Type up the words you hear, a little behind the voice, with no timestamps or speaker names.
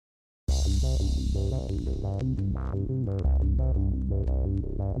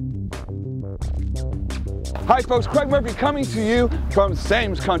Hi folks, Craig Murphy coming to you from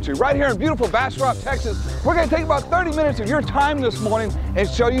Sames Country, right here in beautiful Bastrop, Texas. We're going to take about 30 minutes of your time this morning and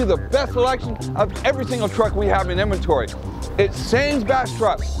show you the best selection of every single truck we have in inventory. It's Sames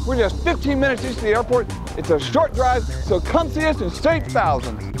Bastrop. We're just 15 minutes east of the airport. It's a short drive, so come see us and save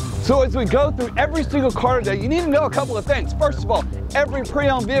thousands. So as we go through every single car today, you need to know a couple of things. First of all, every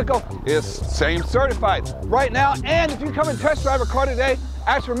pre-owned vehicle is Sames certified right now, and if you come and test drive a car today,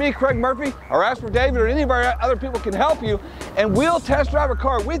 ask for me, Craig Murphy, or ask for David, or any of our other people can help you, and we'll test drive a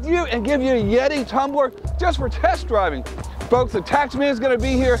car with you and give you a Yeti tumbler just for test driving. Folks, the tax man is going to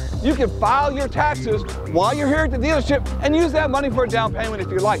be here. You can file your taxes while you're here at the dealership and use that money for a down payment if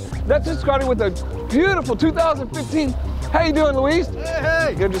you like. Let's get started with a beautiful 2015. How you doing, Luis?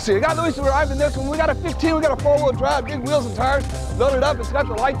 Hey, good to see you. Got Luis arrived in this one. We got a 15, we got a four-wheel drive, big wheels and tires, loaded up. It's got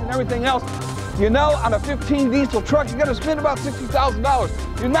the lights and everything else. You know, on a 15 diesel truck, you're gonna spend about $60,000.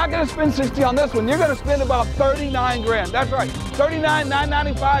 You're not gonna spend 60 on this one. You're gonna spend about 39 grand. That's right,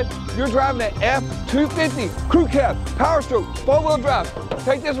 39,995. You're driving an F250 crew cab, power stroke, four-wheel drive.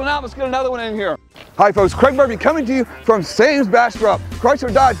 Take this one out, let's get another one in here. Hi folks, Craig Murphy coming to you from Sames Bastrop,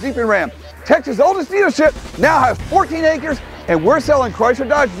 Chrysler, Dodge, Jeep and Ram. Texas' oldest dealership now has 14 acres, and we're selling Chrysler,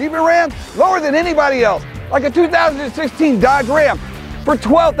 Dodge, Jeep and Ram lower than anybody else. Like a 2016 Dodge Ram for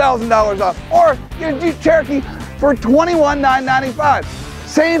 $12,000 off, or get a Jeep Cherokee for $21,995.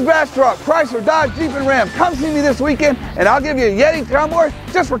 Sames Bastrop, Chrysler, Dodge, Jeep and Ram. Come see me this weekend, and I'll give you a Yeti tumbler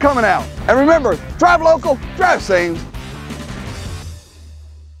just for coming out. And remember, drive local, drive Sames.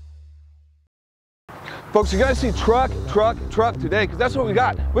 Folks, you're gonna see truck today, because that's what we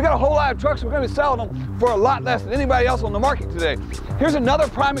got. We got a whole lot of trucks. We're gonna be selling them for a lot less than anybody else on the market today. Here's another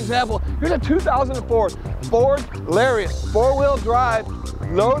prime example. Here's a 2004 Ford Lariat, four-wheel drive,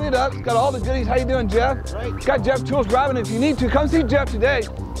 loaded up. It's got all the goodies. How you doing, Jeff? Great. Got Jeff Tools driving. If you need to, come see Jeff today.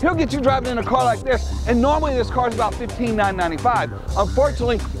 He'll get you driving in a car like this, and normally this car is about $15,995.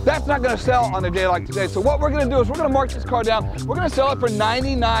 Unfortunately, that's not gonna sell on a day like today. So what we're gonna do is we're gonna mark this car down. We're gonna sell it for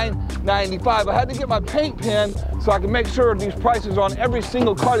 $99.95. I had to get my paint pen so I can make sure these prices are on every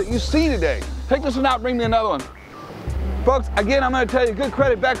single car that you see today. Take this one out, bring me another one. Folks, again, I'm gonna tell you, good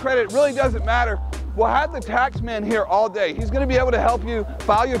credit, bad credit, it really doesn't matter. We'll have the tax man here all day. He's gonna be able to help you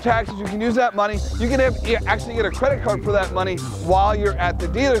file your taxes. You can use that money. You can actually get a credit card for that money while you're at the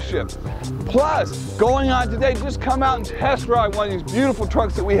dealership. Plus, going on today, just come out and test drive one of these beautiful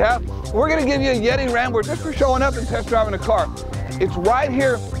trucks that we have. We're gonna give you a Yeti Rambler just for showing up and test driving a car. It's right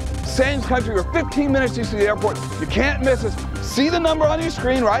here, Sames Country. We're 15 minutes east of the airport. You can't miss us. See the number on your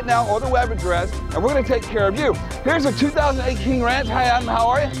screen right now or the web address, and we're gonna take care of you. Here's a 2008 King Ranch. Hi, Adam, how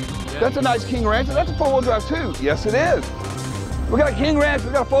are you? That's a nice King Ranch, and that's a four-wheel drive too. Yes, it is. We got a King Ranch,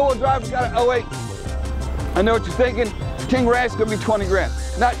 we got a four-wheel drive, we got an 08. I know what you're thinking. King Ranch is gonna be 20 grand.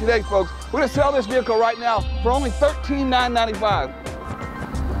 Not today, folks. We're gonna sell this vehicle right now for only $13,995.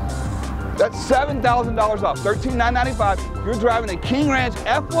 That's $7,000 off, $13,995. You're driving a King Ranch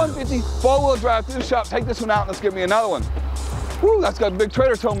F-150 four-wheel drive through the shop. Take this one out and let's give me another one. Woo, that's got big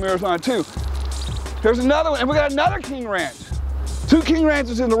Trader Tone mirrors on it too. Here's another one, and we got another King Ranch. Two King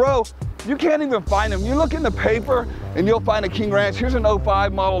Ranches in a row. You can't even find them. You look in the paper and you'll find a King Ranch. Here's an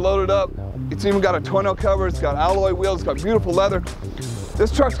 05 model loaded up. It's even got a tonneau cover. It's got alloy wheels. It's got beautiful leather. This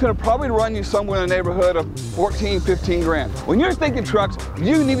truck's gonna probably run you somewhere in the neighborhood of 14, 15 grand. When you're thinking trucks,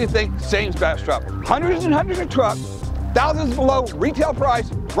 you need to think Sames Bastrop. Hundreds and hundreds of trucks, thousands below retail price,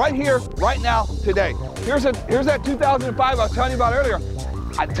 right here, right now, today. Here's that 2005 I was telling you about earlier.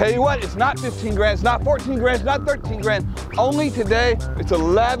 I tell you what, it's not 15 grand, it's not 14 grand, it's not 13 grand. Only today, it's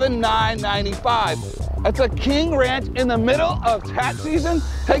 $11,995. That's a King Ranch in the middle of tax season.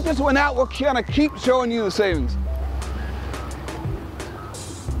 Take this one out, we'll kind of keep showing you the savings.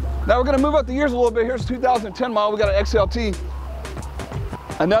 Now we're gonna move up the years a little bit. Here's a 2010 model, we got an XLT.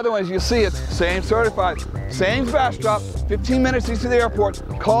 Another one, as you see, it's Sames certified. Sames Bastrop, 15 minutes east of the airport.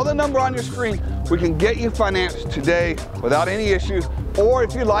 Call the number on your screen. We can get you financed today without any issues. Or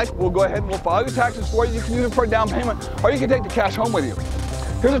if you like, we'll go ahead and we'll file your taxes for you. You can use it for a down payment, or you can take the cash home with you.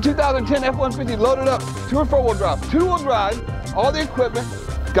 Here's a 2010 F-150 loaded up, two or four-wheel drive. Two-wheel drive, all the equipment,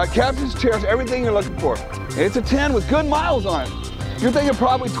 got captain's chairs, everything you're looking for. It's a 10 with good miles on it. You're thinking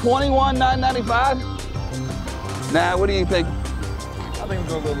probably $21,995? Nah, what do you think? I think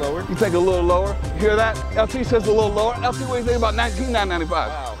we'll go a little lower. You think a little lower? You hear that? LT says a little lower. LT, what do you think about $19,995?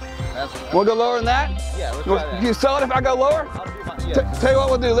 Wow. We'll go lower than that? Yeah, let's try that. Can you sell it if I go lower? I'll do my, yeah. Tell you what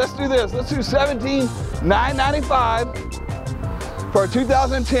we'll do. Let's do this. Let's do $17,995 for a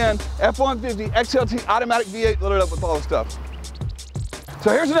 2010 F-150 XLT automatic V8 loaded up with all the stuff. So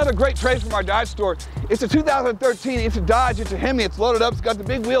here's another great trade from our Dodge store. It's a 2013, it's a Dodge, it's a Hemi, it's loaded up, it's got the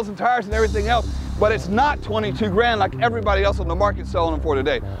big wheels and tires and everything else, but it's not 22 grand like everybody else on the market selling them for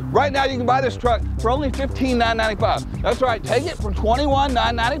today. Right now you can buy this truck for only $15,995. That's right, take it from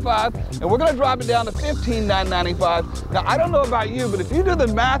 $21,995 and we're gonna drop it down to $15,995. Now I don't know about you, but if you do the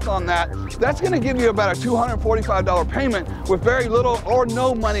math on that, that's gonna give you about a $245 payment with very little or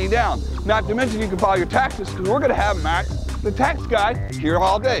no money down. Not to mention you can file your taxes because we're gonna have Max, the tax guy, here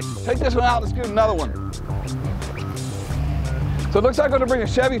all day. Take this one out, let's get another one. So it looks like I'm gonna bring a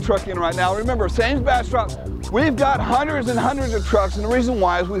Chevy truck in right now. Remember, Sames Bastrop, we've got hundreds and hundreds of trucks, and the reason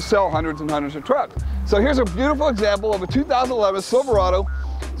why is we sell hundreds and hundreds of trucks. So here's a beautiful example of a 2011 Silverado.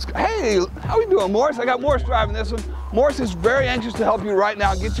 Hey, how we doing, Morris? I got Morris driving this one. Morris is very anxious to help you right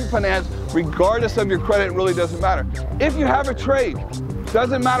now, get you financed, regardless of your credit, it really doesn't matter. If you have a trade,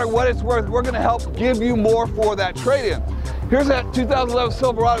 doesn't matter what it's worth, we're gonna help give you more for that trade-in. Here's that 2011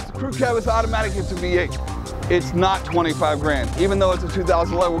 Silverado, it's a crew cab, it's automatic, it's a V8. It's not 25 grand, even though it's a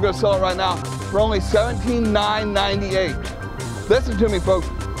 2011. We're gonna sell it right now for only $17,998. Listen to me, folks,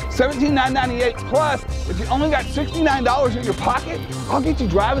 $17,998 plus, if you only got $69 in your pocket, I'll get you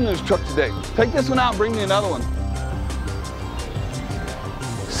driving this truck today. Take this one out and bring me another one.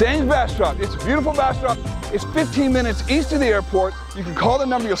 Sames Bastrop, it's a beautiful Bastrop. It's 15 minutes east of the airport. You can call the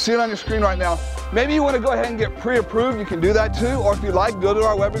number, you'll see it on your screen right now. Maybe you want to go ahead and get pre-approved, you can do that too, or if you like, go to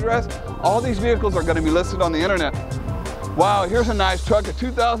our web address. All these vehicles are going to be listed on the internet. Wow, here's a nice truck, a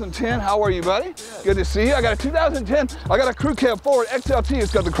 2010. How are you, buddy? Good to see you. I got a 2010, I got a crew cab Ford XLT.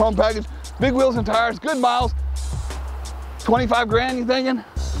 It's got the chrome package, big wheels and tires, good miles. 25 grand, you thinking?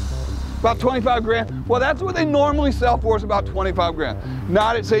 About 25 grand. Well, that's what they normally sell for, is about 25 grand.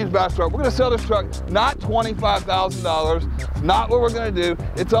 Not at Sames Bastrop. We're gonna sell this truck, not $25,000. It's not what we're gonna do.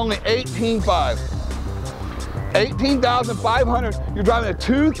 It's only $18,500. $18,500. You're driving a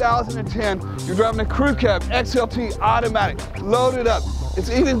 2010. You're driving a crew cab, XLT automatic, loaded up.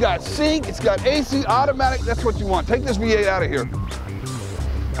 It's even got sync, it's got AC automatic. That's what you want. Take this V8 out of here.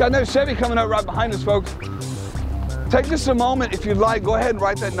 Got another Chevy coming up right behind us, folks. Take just a moment, if you'd like, go ahead and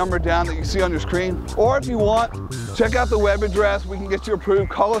write that number down that you see on your screen. Or if you want, check out the web address. We can get you approved.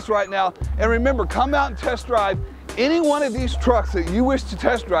 Call us right now. And remember, come out and test drive any one of these trucks that you wish to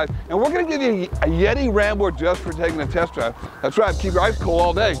test drive. And we're gonna give you a Yeti Rambler just for taking a test drive. That's right, keep your eyes cool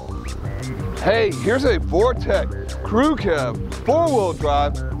all day. Hey, here's a Vortec crew cab, 4-wheel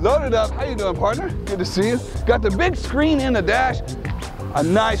drive, loaded up. How you doing, partner? Good to see you. Got the big screen in the dash. A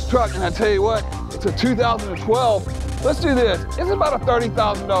nice truck, and I tell you what, it's a 2012. Let's do this. It's about a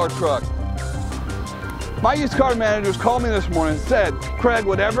 $30,000 truck. My used car managers called me this morning and said, Craig,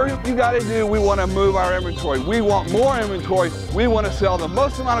 whatever you got to do, we want to move our inventory. We want more inventory. We want to sell the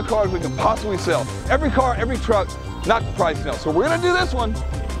most amount of cars we can possibly sell. Every car, every truck, knock the price down. So we're going to do this one.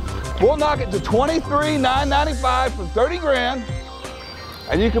 We'll knock it to $23,995 for 30 grand.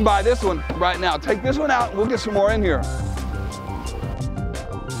 And you can buy this one right now. Take this one out and we'll get some more in here.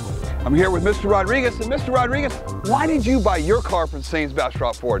 I'm here with Mr. Rodriguez, and Mr. Rodriguez, why did you buy your car from Sames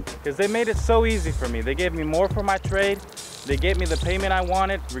Bastrop Ford? Because they made it so easy for me. They gave me more for my trade. They gave me the payment I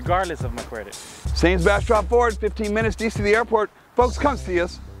wanted, regardless of my credit. Sames Bastrop Ford, 15 minutes east of the airport. Folks, come see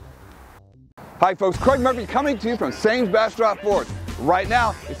us. Hi folks, Craig Murphy coming to you from Sames Bastrop Ford. Right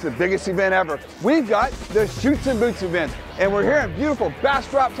now, it's the biggest event ever. We've got the Shoots and Boots event, and we're here in beautiful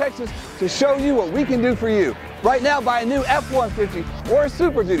Bastrop, Texas to show you what we can do for you. Right now, buy a new F-150 or a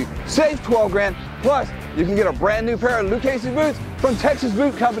Super Duty, save 12 grand, plus you can get a brand new pair of Lucchese boots from Texas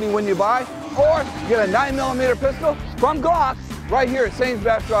Boot Company when you buy, or get a 9mm pistol from Glock right here at Sames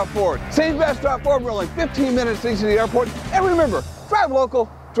Bastrop Ford. Sames Bastrop Ford, we're only 15 minutes east of the airport, and remember, drive local,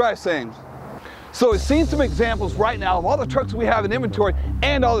 drive Sames. So we've seen some examples right now of all the trucks we have in inventory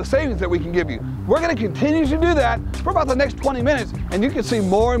and all the savings that we can give you. We're going to continue to do that for about the next 20 minutes, and you can see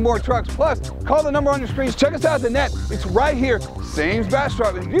more and more trucks. Plus, call the number on your screens. Check us out at the net. It's right here, Sames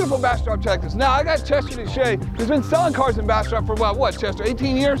Bastrop. It's beautiful Bastrop, Texas. Now, I got Chester DeShay, who's been selling cars in Bastrop for about, what, Chester,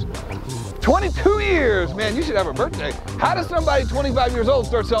 18 years? 22 years, man, you should have a birthday. How does somebody 25 years old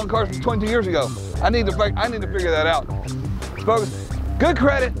start selling cars from 22 years ago? I need to figure that out. Folks, good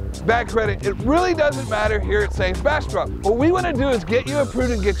credit, bad credit, it really doesn't matter here at Sames Bastrop. What we want to do is get you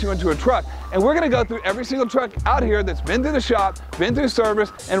approved and get you into a truck. And we're going to go through every single truck out here that's been through the shop, been through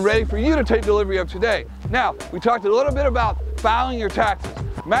service, and ready for you to take delivery of today. Now, we talked a little bit about filing your taxes.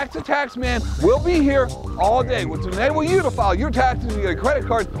 Max the Tax Man will be here all day, which will enable you to file your taxes and get a credit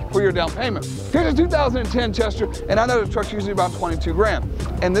card for your down payment. Here's a 2010 Chester, and I know the truck's usually about 22 grand.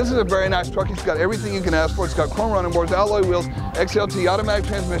 And this is a very nice truck. It's got everything you can ask for. It's got chrome running boards, alloy wheels, XLT, automatic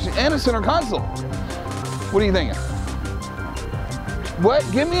transmission, and a center console. What are you thinking? What?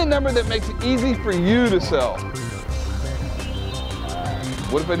 Give me a number that makes it easy for you to sell.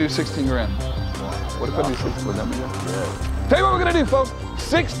 What if I do 16 grand? What if I do 16 grand? Tell you what we're gonna do, folks.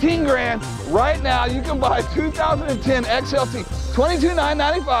 16 grand. Right now, you can buy 2010 XLT,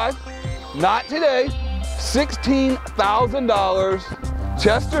 $22,995. Not today. $16,000.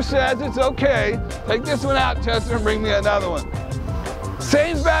 Chester says it's okay. Take this one out, Chester, and bring me another one.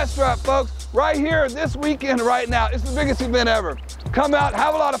 Sames Bastrop, folks. Right here this weekend, right now. It's the biggest event ever. Come out,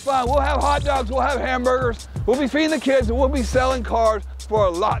 have a lot of fun. We'll have hot dogs, we'll have hamburgers, we'll be feeding the kids, and we'll be selling cars for a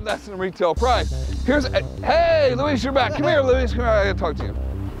lot less than retail price. Hey, Luis, you're back. Come here, Luis. Come here, I gotta talk to you.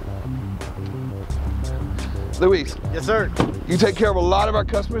 Luis. Yes, sir. You take care of a lot of our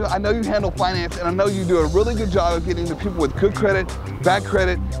customers. I know you handle finance, and I know you do a really good job of getting the people with good credit, bad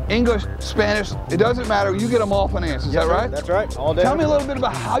credit, English, Spanish. It doesn't matter. You get them all financed. Is that right? That's right. All day. Tell me a little bit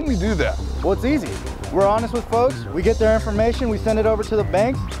about how you do that. Well, it's easy. We're honest with folks. We get their information. We send it over to the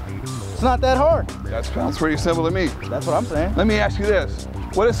banks. It's not that hard. That sounds pretty simple to me. That's what I'm saying. Let me ask you this.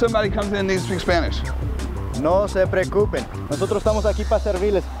 What if somebody comes in and needs to speak Spanish? No se preocupen. Nosotros estamos aquí para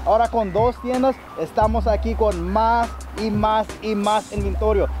servirles. Ahora con 2 tiendas, estamos aquí con más y más y más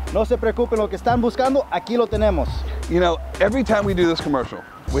inventario. No se preocupen, lo que están buscando, aquí lo tenemos. You know, every time we do this commercial,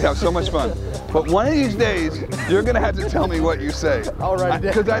 we have so much fun. But one of these days, you're gonna have to tell me what you say. All right.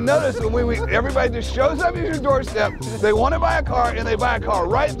 Because I noticed when everybody just shows up at your doorstep, they want to buy a car and they buy a car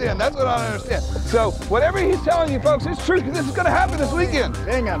right then. That's what I don't understand. So whatever he's telling you, folks, it's true because this is gonna happen this weekend.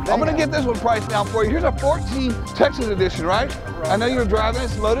 Venga. I'm gonna get this one priced down for you. Here's a 14 Texas edition, right? I know you're driving,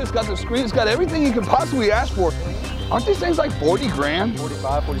 it's loaded, it's got the screen, it's got everything you could possibly ask for. Aren't these things like 40 grand?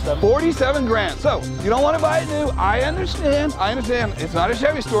 45, 47. 47 grand. So, you don't want to buy it new. I understand. It's not a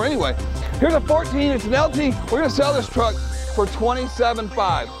Chevy store anyway. Here's a 14, it's an LT. We're going to sell this truck for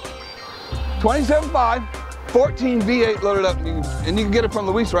 $27,500. $27,500, 14 V8 loaded up. And you can get it from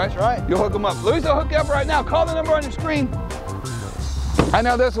Luis, right? That's right. You'll hook them up. Luis will hook you up right now. Call the number on your screen. I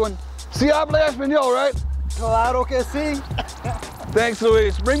know this one. Si habla español, right? Claro que sí. Thanks,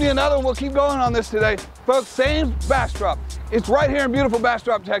 Luis. Bring me another one. We'll keep going on this today. Folks, Sames Bastrop. It's right here in beautiful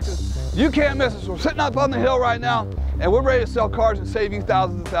Bastrop, Texas. You can't miss us. We're sitting up on the hill right now, and we're ready to sell cars and save you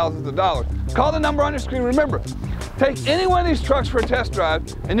thousands and thousands of dollars. Call the number on your screen. Remember, take any one of these trucks for a test drive,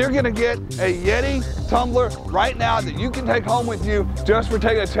 and you're going to get a Yeti tumbler right now that you can take home with you just for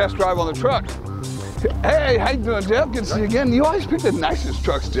taking a test drive on the truck. Hey, how you doing, Jeff? Good to see you again. You always pick the nicest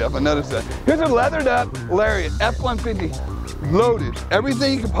trucks, Jeff. I noticed that. Here's a leathered up Lariat F-150. Loaded,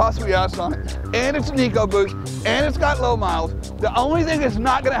 everything you can possibly ask on it, and it's an EcoBoost, and it's got low miles. The only thing it's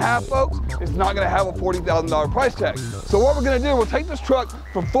not going to have, folks, it's not going to have a $40,000 price tag. So what we're going to do, we'll take this truck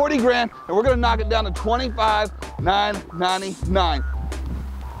for 40 grand, and we're going to knock it down to $25,999.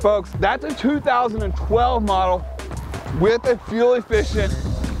 Folks, that's a 2012 model with a fuel-efficient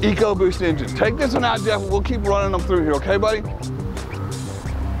EcoBoost engine. Take this one out, Jeff, and we'll keep running them through here, okay, buddy?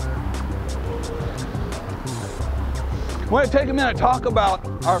 I want to take a minute and talk about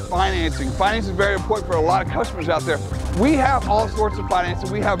our financing. Finance is very important for a lot of customers out there. We have all sorts of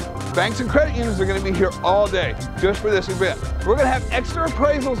financing. We have banks and credit unions that are going to be here all day just for this event. We're going to have extra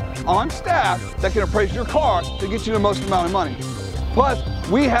appraisals on staff that can appraise your car to get you the most amount of money. Plus,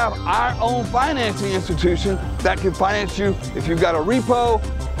 we have our own financing institution that can finance you if you've got a repo,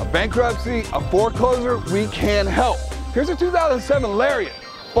 a bankruptcy, a foreclosure, we can help. Here's a 2007 Lariat.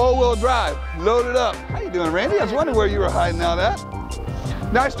 4-wheel drive, loaded up. How you doing, Randy? I was wondering where you were hiding out at.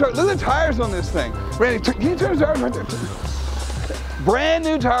 Nice truck. Look at the tires on this thing. Randy, can you turn the tires right there? Brand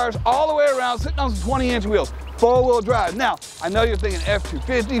new tires all the way around, sitting on some 20-inch wheels. 4-wheel drive. Now, I know you're thinking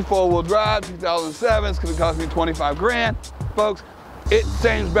F-250, 4-wheel drive, 2007, it's gonna cost me 25 grand. Folks, it's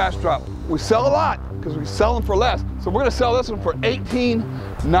Sames Bastrop. We sell a lot because we sell them for less. So we're gonna sell this one for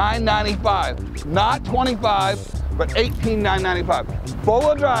 $18,995. Not 25, but $18,995.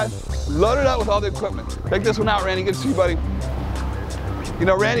 4-wheel drive, loaded up with all the equipment. Take this one out, Randy. Good to see you, buddy. You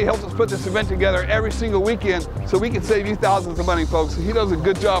know, Randy helps us put this event together every single weekend so we can save you thousands of money, folks. He does a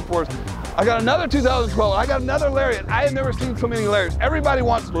good job for us. I got another 2012, I got another Lariat. I have never seen so many Lariats. Everybody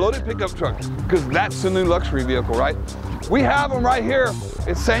wants a loaded pickup truck because that's the new luxury vehicle, right? We have them right here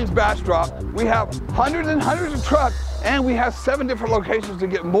at Sames Bastrop. We have hundreds and hundreds of trucks, and we have 7 different locations to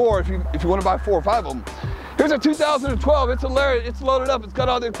get more if you want to buy 4 or 5 of them. Here's a 2012, it's a Lariat, it's loaded up, it's got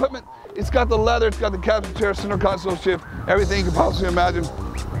all the equipment, it's got the leather, it's got the captain chair, center console shift, everything you can possibly imagine.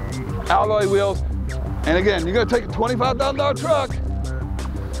 Alloy wheels, and again, you're gonna take a $25,000 truck,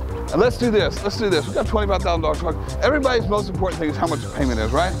 and let's do this, we got a $25,000 truck. Everybody's most important thing is how much the payment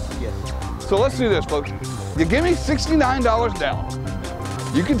is, right? Yes. So let's do this, folks. You give me $69 down.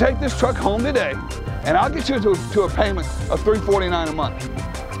 You can take this truck home today, and I'll get you to a payment of $349 a month.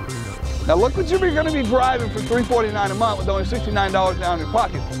 Now look what you're going to be driving for $349 a month with only $69 down in your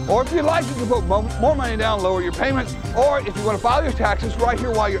pocket. Or if you'd like, you can put more money down, lower your payments. Or if you want to file your taxes right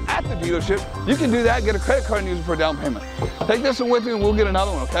here while you're at the dealership, you can do that, get a credit card and use it for a down payment. Take this one with you and we'll get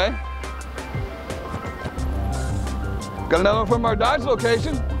another one, okay? Got another one from our Dodge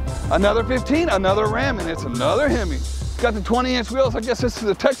location. Another 15, another Ram, and it's another Hemi. It's got the 20-inch wheels. I guess this is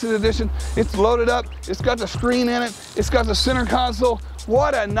the Texas edition. It's loaded up. It's got the screen in it. It's got the center console.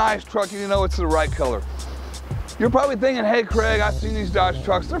 What a nice truck, and you know it's the right color. You're probably thinking, hey Craig, I've seen these Dodge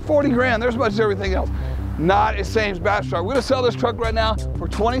trucks. They're 40 grand. They're as much as everything else. Not a Sames Bastrop. We're gonna sell this truck right now for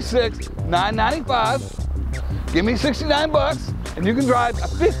 $26,995. Give me 69 bucks, and you can drive a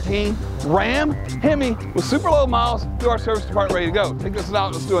 15 Ram Hemi with super low miles through our service department ready to go. Take this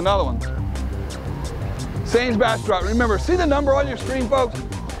out, let's do another one. Sames Bastrop. Remember, see the number on your screen, folks?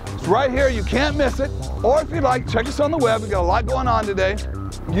 It's right here, you can't miss it. Or if you'd like, check us on the web. We've got a lot going on today.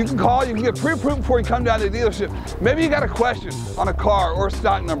 You can call, you can get pre-approved before you come down to the dealership. Maybe you got a question on a car or a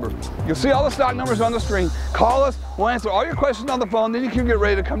stock number. You'll see all the stock numbers on the screen. Call us, we'll answer all your questions on the phone, then you can get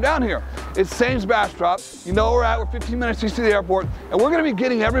ready to come down here. It's Sames Bastrop. You know where we're at, we're 15 minutes east of the airport, and we're gonna be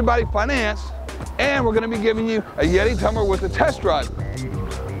getting everybody financed, and we're gonna be giving you a Yeti Tumbler with a test drive.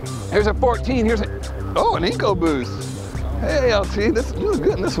 Here's a 14, here's an EcoBoost. Hey LT, you look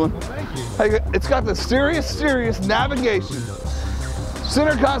good in this one. Hey, it's got the Sirius navigation.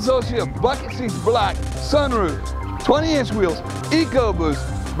 Center console, you have bucket seats, black, sunroof, 20-inch wheels,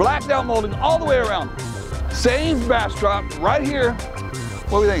 EcoBoost, blacked out molding all the way around. Sames Bastrop right here.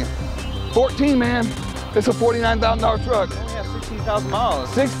 What are we thinking? 14, man. It's a $49,000 truck. We only have 16,000 miles.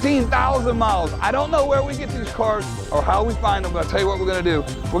 16,000 miles. I don't know where we get these cars or how we find them, but I'll tell you what we're gonna do.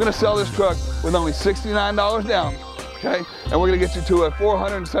 We're gonna sell this truck with only $69 down, okay? And we're gonna get you to a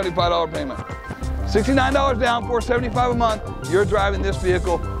 $475 payment. $69 down, $475 a month. You're driving this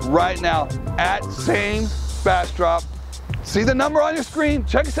vehicle right now at Sames Bastrop. See the number on your screen.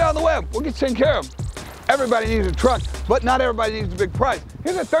 Check us out on the web. We'll get you taken care of. Everybody needs a truck, but not everybody needs a big price.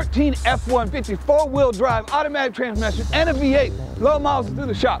 Here's a 13 F-150 four-wheel drive, automatic transmission, and a V8. Low miles through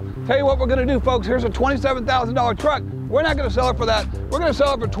the shop. Tell you what we're gonna do, folks. Here's a $27,000 truck. We're not gonna sell it for that. We're gonna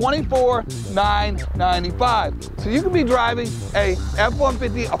sell it for $24,995. So you can be driving a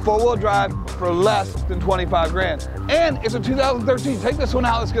F-150, a four-wheel drive, for less than 25 grand. And it's a 2013. Take this one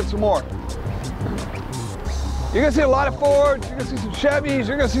out, let's get some more. You're gonna see a lot of Fords, you're gonna see some Chevys,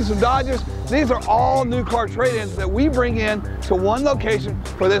 you're gonna see some Dodges. These are all new car trade-ins that we bring in to one location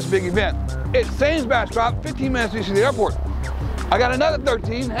for this big event. It's Sames Bastrop, 15 minutes east of the airport. I got another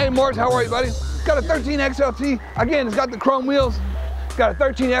 13. Hey Morris, how are you, buddy? Got a 13 XLT. Again, it's got the chrome wheels. Got a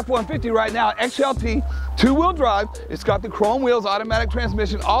 13 F-150 right now, XLT, two-wheel drive. It's got the chrome wheels, automatic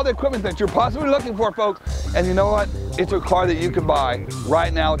transmission, all the equipment that you're possibly looking for, folks. And you know what? It's a car that you can buy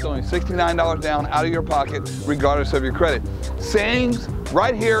right now. It's only $69 down out of your pocket, regardless of your credit. Sames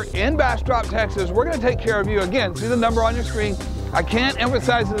right here in Bastrop, Texas. We're gonna take care of you. Again, see the number on your screen. I can't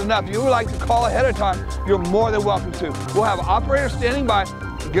emphasize it enough. If you would like to call ahead of time, you're more than welcome to. We'll have operators standing by.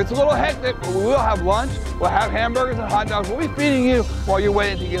 It gets a little hectic, but we will have lunch. We'll have hamburgers and hot dogs. We'll be feeding you while you're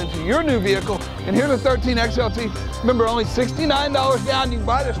waiting to get into your new vehicle. And here's a 13 XLT. Remember, only $69 down, you can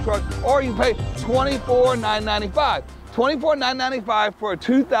buy this truck, or you can pay $24,995. $24,995 for a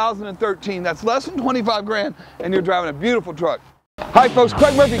 2013. That's less than 25 grand, and you're driving a beautiful truck. Hi folks,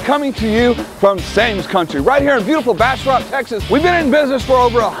 Craig Murphy coming to you from Sames Country, right here in beautiful Bastrop, Texas. We've been in business for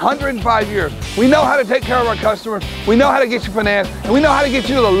over 105 years. We know how to take care of our customers, we know how to get you financed, and we know how to get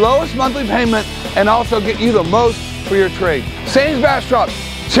you the lowest monthly payment and also get you the most for your trade. Sames Bastrop,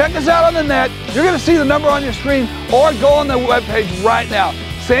 check us out on the net. You're gonna see the number on your screen or go on the webpage right now.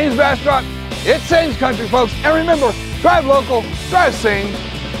 Sames Bastrop, it's Sames Country, folks. And remember, drive local, drive Sames.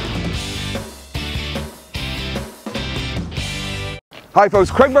 Hi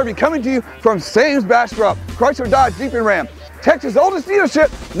folks, Craig Murphy coming to you from Sames Bastrop, Chrysler, Dodge, Jeep and Ram. Texas' oldest dealership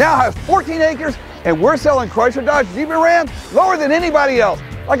now has 14 acres, and we're selling Chrysler, Dodge, Jeep and Ram lower than anybody else.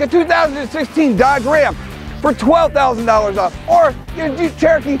 Like a 2016 Dodge Ram for $12,000 off, or get a Jeep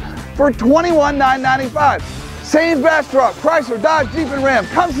Cherokee for $21,995. Sames Bastrop, Chrysler, Dodge, Jeep and Ram.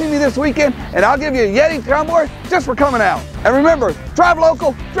 Come see me this weekend, and I'll give you a Yeti Tumbler just for coming out. And remember, drive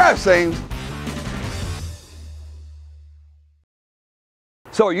local, drive Sames.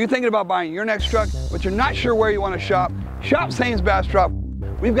 So are you thinking about buying your next truck, but you're not sure where you want to shop? Shop Sames Bastrop.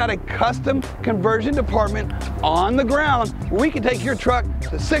 We've got a custom conversion department on the ground where we can take your truck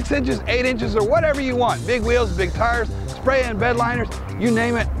to 6 inches, 8 inches, or whatever you want. Big wheels, big tires. It's spray-in bed liners, you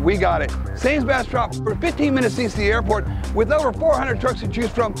name it, we got it. Sames Bastrop for 15 minutes east of the airport with over 400 trucks to choose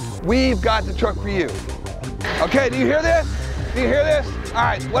from. We've got the truck for you. Okay, do you hear this? Do you hear this? All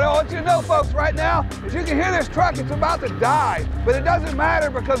right, what I want you to know, folks, right now is you can hear this truck, it's about to die, but it doesn't matter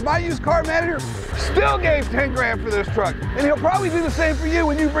because my used car manager still gave 10 grand for this truck. And he'll probably do the same for you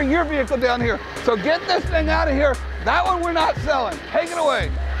when you bring your vehicle down here. So get this thing out of here. That one we're not selling. Take it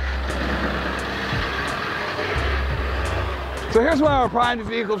away. So here's one of our prime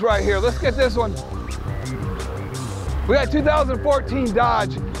vehicles right here. Let's get this one. We got 2014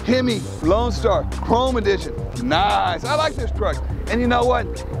 Dodge Hemi Lone Star Chrome Edition. Nice, I like this truck. And you know what?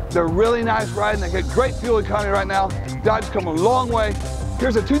 They're really nice riding. They get great fuel economy right now. Dodge come a long way.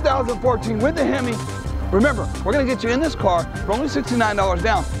 Here's a 2014 with the Hemi. Remember, we're gonna get you in this car for only $69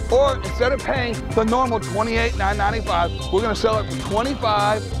 down. Or instead of paying the normal $28,995, we're gonna sell it for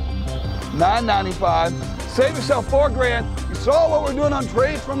 $25,995. Save yourself 4 grand. You saw what we're doing on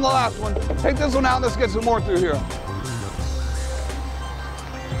trades from the last one. Take this one out and let's get some more through here.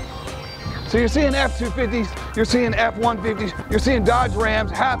 So you're seeing F-250s, you're seeing F-150s, you're seeing Dodge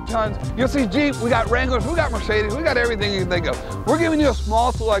Rams, half tons, you'll see Jeep, we got Wranglers, we got Mercedes, we got everything you can think of. We're giving you a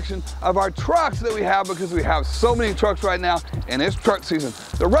small selection of our trucks that we have because we have so many trucks right now and it's truck season.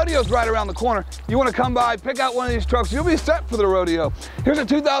 The rodeo's right around the corner. You wanna come by, pick out one of these trucks, you'll be set for the rodeo. Here's a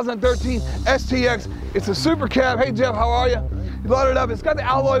 2013 STX. It's a super cab. Hey Jeff, how are you? You loaded up, it's got the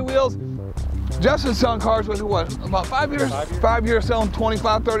alloy wheels. Justin's selling cars with what, about 5 years? 5 years selling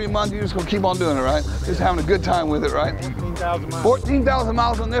 25, 30 a month. You're just gonna keep on doing it, right? Just having a good time with it, right? 14,000 miles. 14,000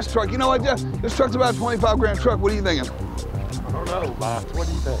 miles on this truck. You know what, Jeff? This truck's about a 25 grand truck. What are you thinking? I don't know, Bob. What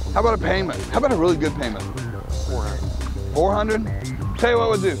do you think? How about a payment? How about a really good payment? 400. 400? Tell you what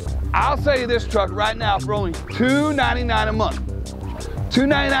we'll do. I'll sell you this truck right now for only $299 a month.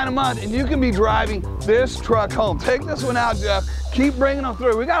 $299 a month, and you can be driving this truck home. Take this one out, Jeff. Keep bringing them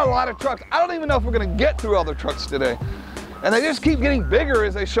through. We got a lot of trucks. I don't even know if we're gonna get through all the trucks today. And they just keep getting bigger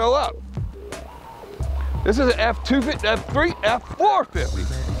as they show up. This is an F-250, F3, F450.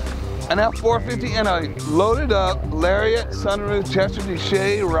 An F450 and a loaded up Lariat sunroof Chester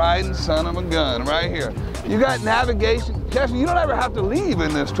DeShay riding son of a gun right here. You got navigation. Chester, you don't ever have to leave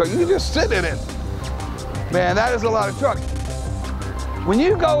in this truck. You can just sit in it. Man, that is a lot of truck. When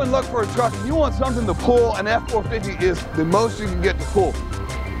you go and look for a truck and you want something to pull, an F450 is the most you can get to pull.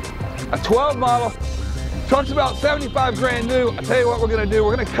 A 12 model, truck's about 75 grand new. I tell you what we're gonna do,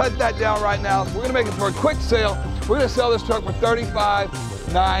 we're gonna cut that down right now. We're gonna make it for a quick sale. We're gonna sell this truck for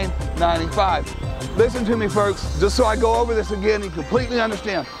 $35,995. Listen to me folks, just so I go over this again and you completely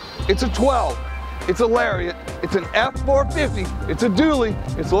understand. It's a 12, it's a Lariat, it's an F450, it's a dually,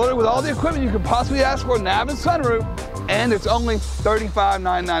 it's loaded with all the equipment you could possibly ask for, nav and sunroof, and it's only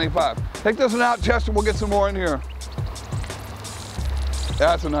 $35,995. Take this one out, Chester, we'll get some more in here.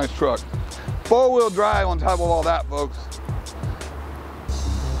 That's a nice truck. 4-wheel drive on top of all that, folks.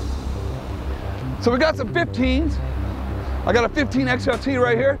 So we got some 15s. I got a 15 XLT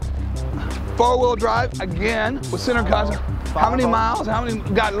right here. 4-wheel drive, again, with center console. How many miles?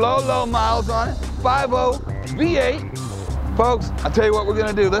 Got low miles on it. 5.0 V8. Folks, I'll tell you what we're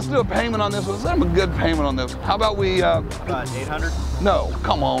gonna do. Let's do a payment on this one. Let's have a good payment on this. How about we... About 800? No,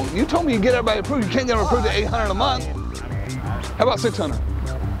 come on. You told me you get everybody approved. You can't get them approved at 800 a month. How about 600?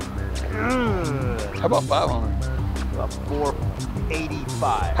 How about 500? About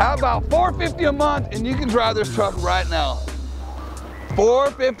 485. How about 450 a month and you can drive this truck right now.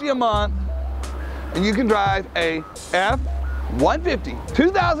 450 a month and you can drive a F-150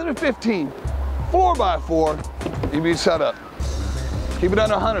 2015 4x4. You be set up. Keep it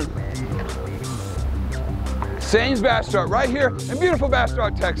under 100. Sames Bastrop right here in beautiful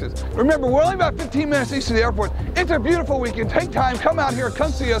Bastrop, Texas. Remember, we're only about 15 minutes east of the airport. It's a beautiful weekend. Take time, come out here,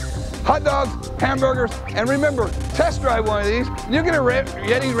 come see us. Hot dogs, hamburgers, and remember, test drive one of these. You get a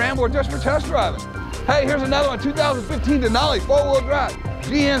Yeti Rambler just for test driving. Hey, here's another one, 2015 Denali 4-wheel drive.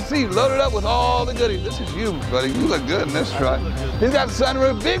 GNC loaded up with all the goodies. This is you, buddy. You look good in this truck. He's got the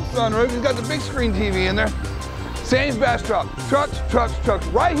sunroof, big sunroof. He's got the big screen TV in there. Sames Bastrop, trucks.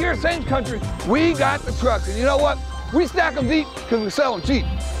 Right here, Sames Country, we got the trucks. And you know what? We stack them deep because we sell them cheap.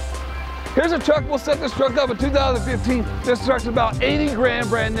 Here's a truck, we'll set this truck up in 2015. This truck's about 80 grand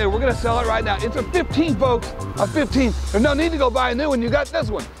brand new. We're gonna sell it right now. It's a 15, folks, a 15. There's no need to go buy a new one, you got this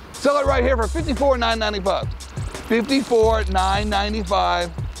one. Sell it right here for $54,995.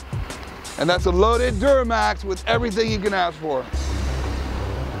 $54,995. And that's a loaded Duramax with everything you can ask for.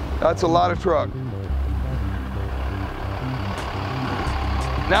 That's a lot of truck.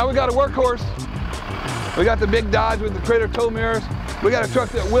 Now we got a workhorse. We got the big Dodge with the crater tow mirrors. We got a truck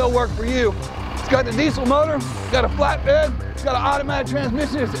that will work for you. It's got the diesel motor, it's got a flatbed, it's got an automatic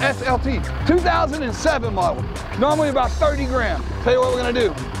transmission, it's SLT, 2007 model. Normally about 30 grand. Tell you what we're gonna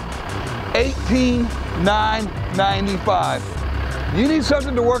do, $18,995. You need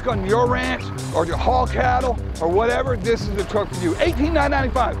something to work on your ranch or to haul cattle or whatever, this is the truck for you.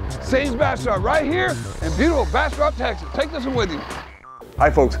 $18,995, Sames Bastrop right here in beautiful Bastrop, Texas. Take this one with you. Hi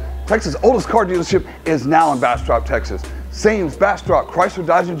folks, Texas' oldest car dealership is now in Bastrop, Texas. Sames Bastrop Chrysler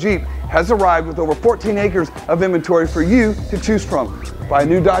Dodge and Jeep has arrived with over 14 acres of inventory for you to choose from. Buy a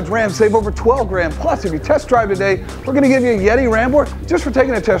new Dodge Ram, save over 12 grand. Plus, if you test drive today, we're gonna give you a Yeti Rambler just for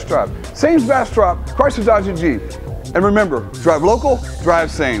taking a test drive. Sames Bastrop Chrysler Dodge and Jeep. And remember, drive local,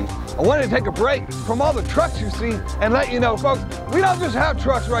 drive Sames. I wanted to take a break from all the trucks you see and let you know, folks, we don't just have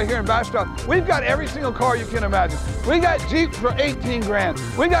trucks right here in Bastrop. We've got every single car you can imagine. We got Jeeps for 18 grand.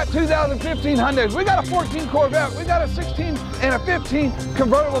 We got 2015 Hyundais. We got a 14 Corvette. We got a 16 and a 15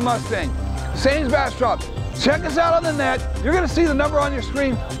 convertible Mustang. Sames Bastrop. Check us out on the net. You're gonna see the number on your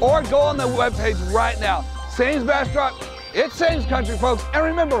screen or go on the webpage right now. Sames Bastrop, it's Sames country, folks. And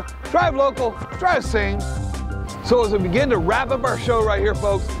remember, drive local, drive Sames. So as we begin to wrap up our show right here,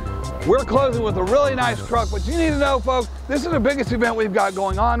 folks, we're closing with a really nice truck, but you need to know, folks, this is the biggest event we've got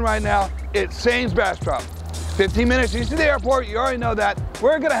going on right now. It's Sames Bastrop. 15 minutes east of the airport, you already know that.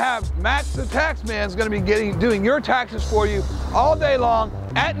 We're gonna have Max the tax man is gonna be doing your taxes for you all day long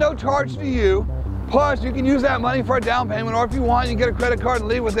at no charge to you. Plus, you can use that money for a down payment, or if you want, you get a credit card and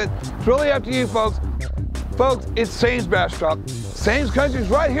leave with it. It's really up to you, folks. Folks, it's Sames Bastrop. Sames country is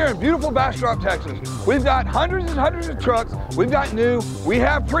right here in beautiful Bastrop, Texas. We've got hundreds and hundreds of trucks. We've got new, we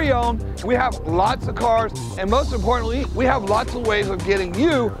have pre-owned, we have lots of cars, and most importantly, we have lots of ways of getting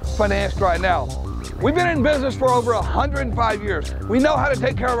you financed right now. We've been in business for over 105 years. We know how to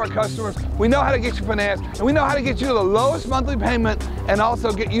take care of our customers, we know how to get you financed, and we know how to get you the lowest monthly payment and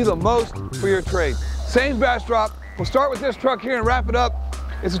also get you the most for your trade. Sames Bastrop. We'll start with this truck here and wrap it up.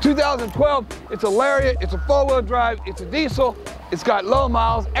 It's a 2012, it's a Lariat, it's a four-wheel drive, it's a diesel, it's got low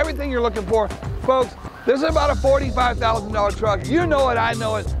miles, everything you're looking for. Folks, this is about a $45,000 truck. You know it, I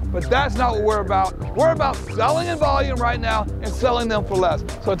know it, but that's not what we're about. We're about selling in volume right now and selling them for less.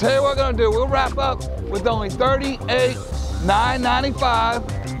 So I'll tell you what we're gonna do. We'll wrap up with only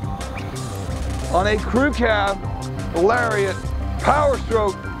 $38,995 on a crew cab, Lariat, Power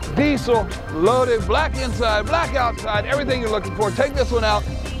Stroke, diesel, loaded, black inside, black outside, everything you're looking for. Take this one out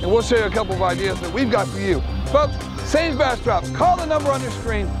and we'll show you a couple of ideas that we've got for you. Folks, Sames Bastrop, call the number on your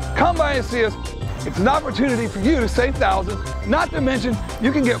screen, come by and see us. It's an opportunity for you to save thousands, not to mention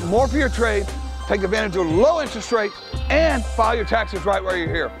you can get more for your trade, take advantage of low interest rates, and file your taxes right where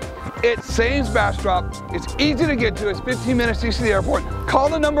you're here. It's Sames Bastrop. It's easy to get to. It's 15 minutes east of the airport. Call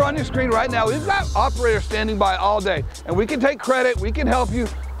the number on your screen right now. We've got operators standing by all day, and we can take credit. We can help you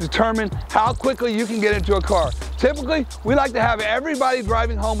determine how quickly you can get into a car. Typically, we like to have everybody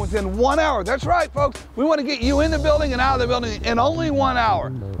driving home within 1 hour. That's right, folks. We want to get you in the building and out of the building in only 1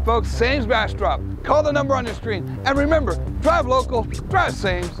 hour. Folks, Sames Bastrop. Call the number on your screen. And remember, drive local, drive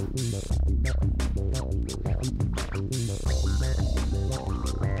Sames.